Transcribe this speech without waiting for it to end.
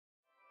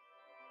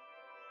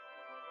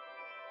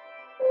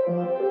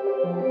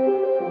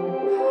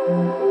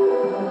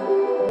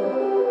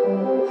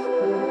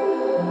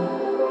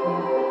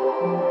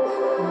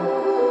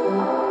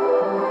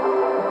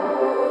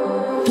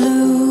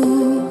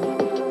Blue,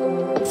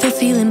 the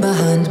feeling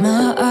behind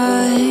my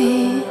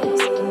eyes.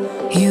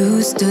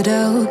 You stood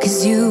out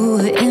 'cause you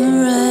were in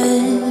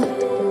red.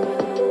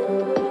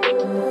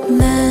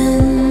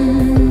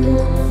 Men,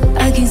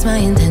 against my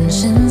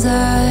intentions,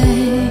 I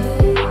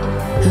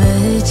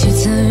let you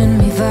turn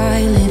me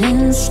violet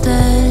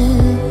instead.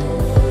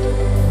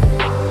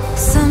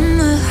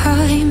 Summer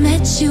high,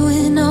 met you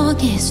in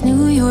August.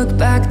 New York,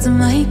 back to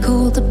my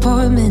cold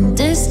apartment.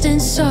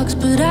 Distance sucks,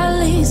 but at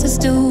least I'm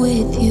still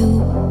with you.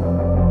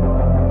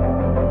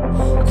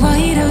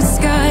 White out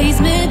skies,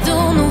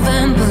 middle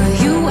November.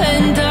 You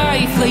and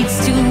I, flights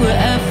to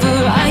wherever.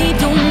 I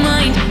don't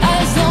mind,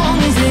 as long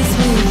as it's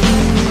with you.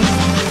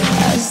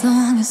 As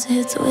long as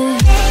it's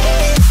with you.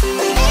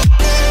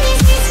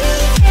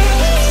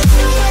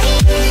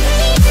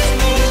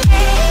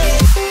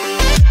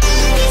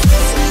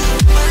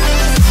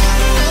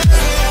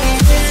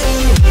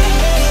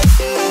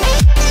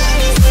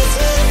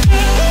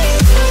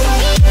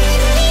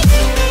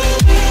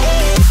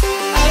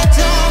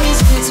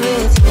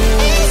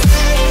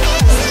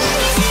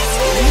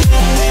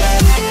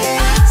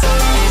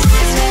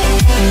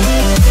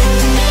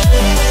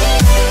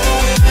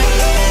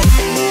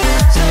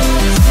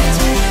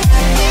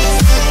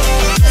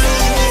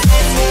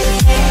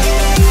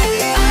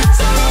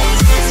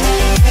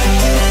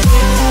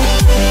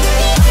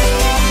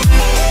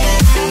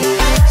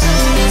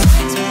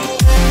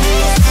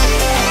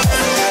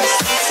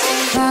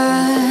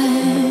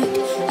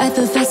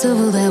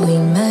 That we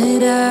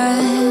met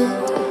at,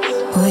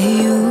 where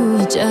you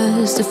were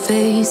just a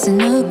face in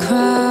a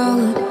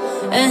crowd.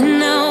 And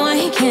now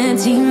I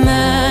can't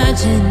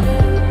imagine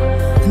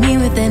me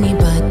with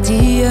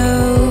anybody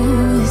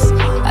else.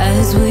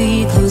 As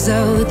we close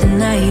out the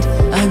night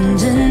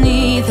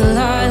underneath the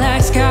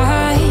lilac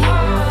sky.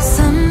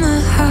 Summer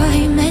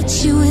high,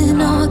 met you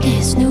in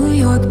August. New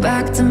York,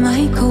 back to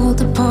my cold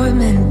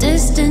apartment.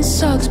 Distance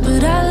sucks,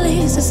 but at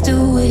least I'm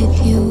still with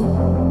you.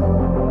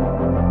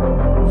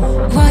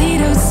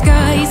 White out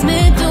skies,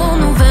 middle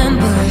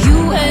November. You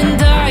and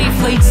I,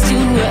 flights to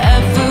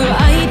wherever.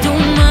 I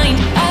don't mind,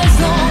 as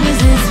long as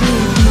it's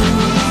with you.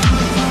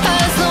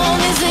 As long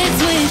as it's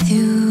with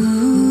you.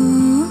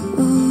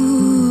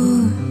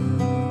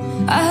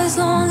 As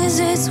long as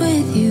it's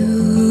with you.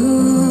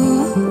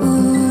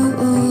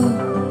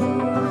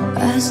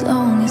 As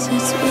long as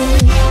it's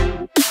with you.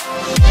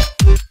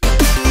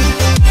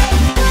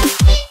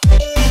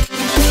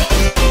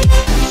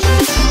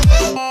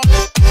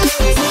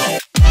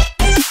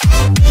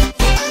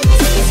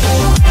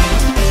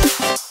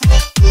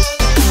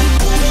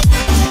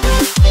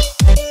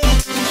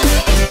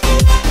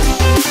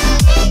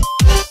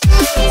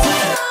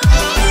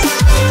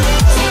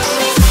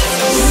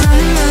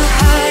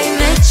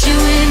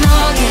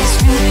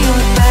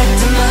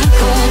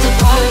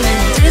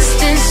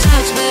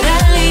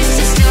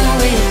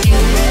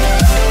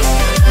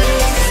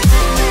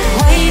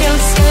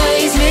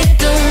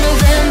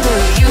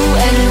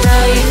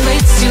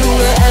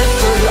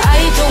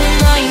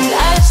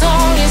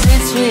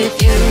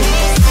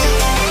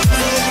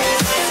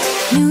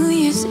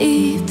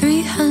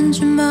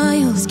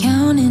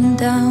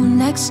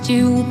 Next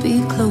year will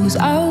be close.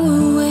 I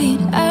will wait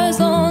as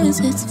long as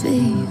it's for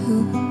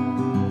you.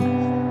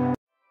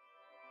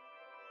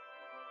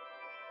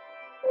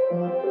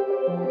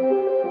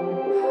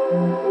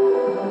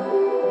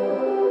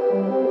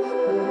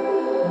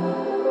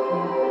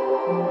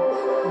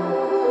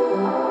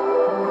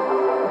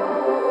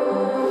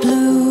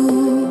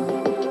 Blue,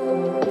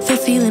 the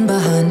feeling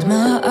behind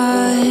my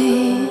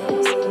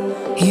eyes.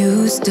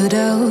 You stood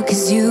out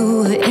 'cause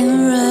you were in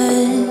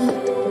red.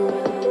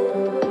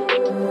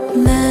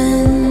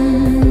 Men,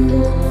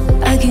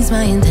 against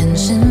my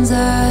intentions,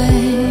 I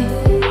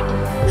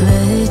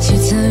let you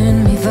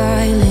turn me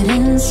violet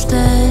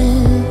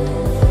instead.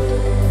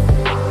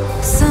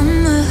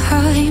 Summer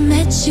high,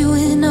 met you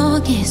in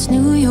August.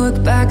 New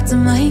York, back to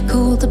my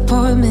cold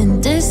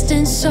apartment.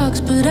 Distance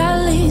sucks, but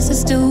at least I'm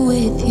still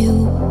with you.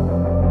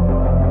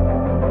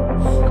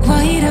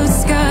 White out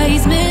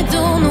skies,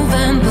 middle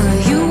November.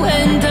 You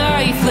and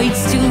I,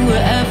 flights to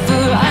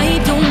wherever. I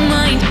don't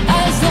mind,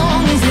 as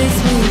long as it's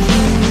with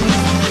you.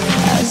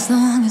 As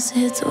long as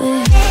it's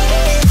with you.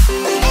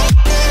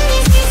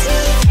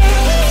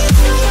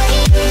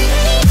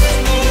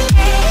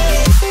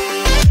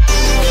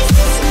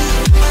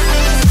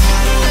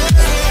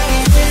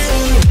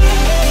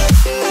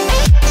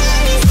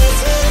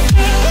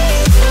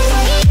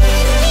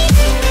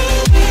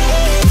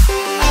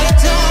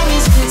 As long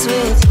as it's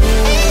with you.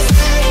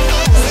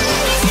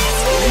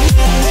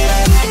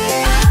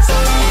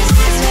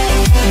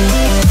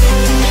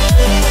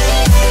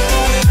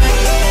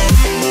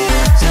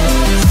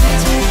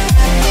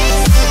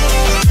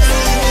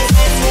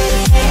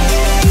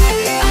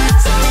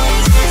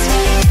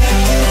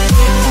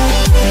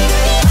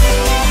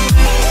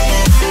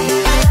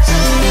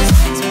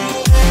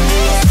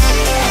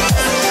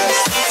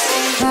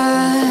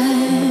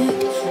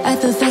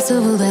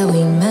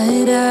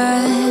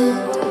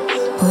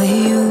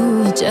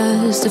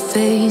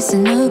 face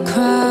in a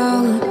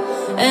crowd.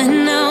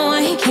 And now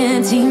I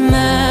can't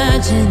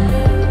imagine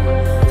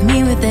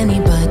me with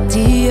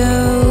anybody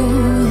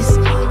else.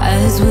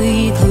 As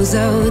we close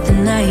out the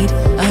night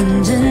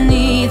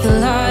underneath the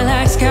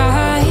lilac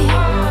sky.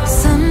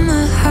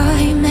 Summer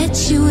high,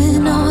 met you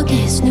in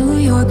August. New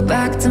York,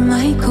 back to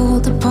my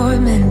cold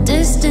apartment.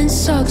 Distance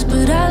sucks,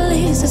 but at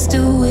least I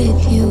still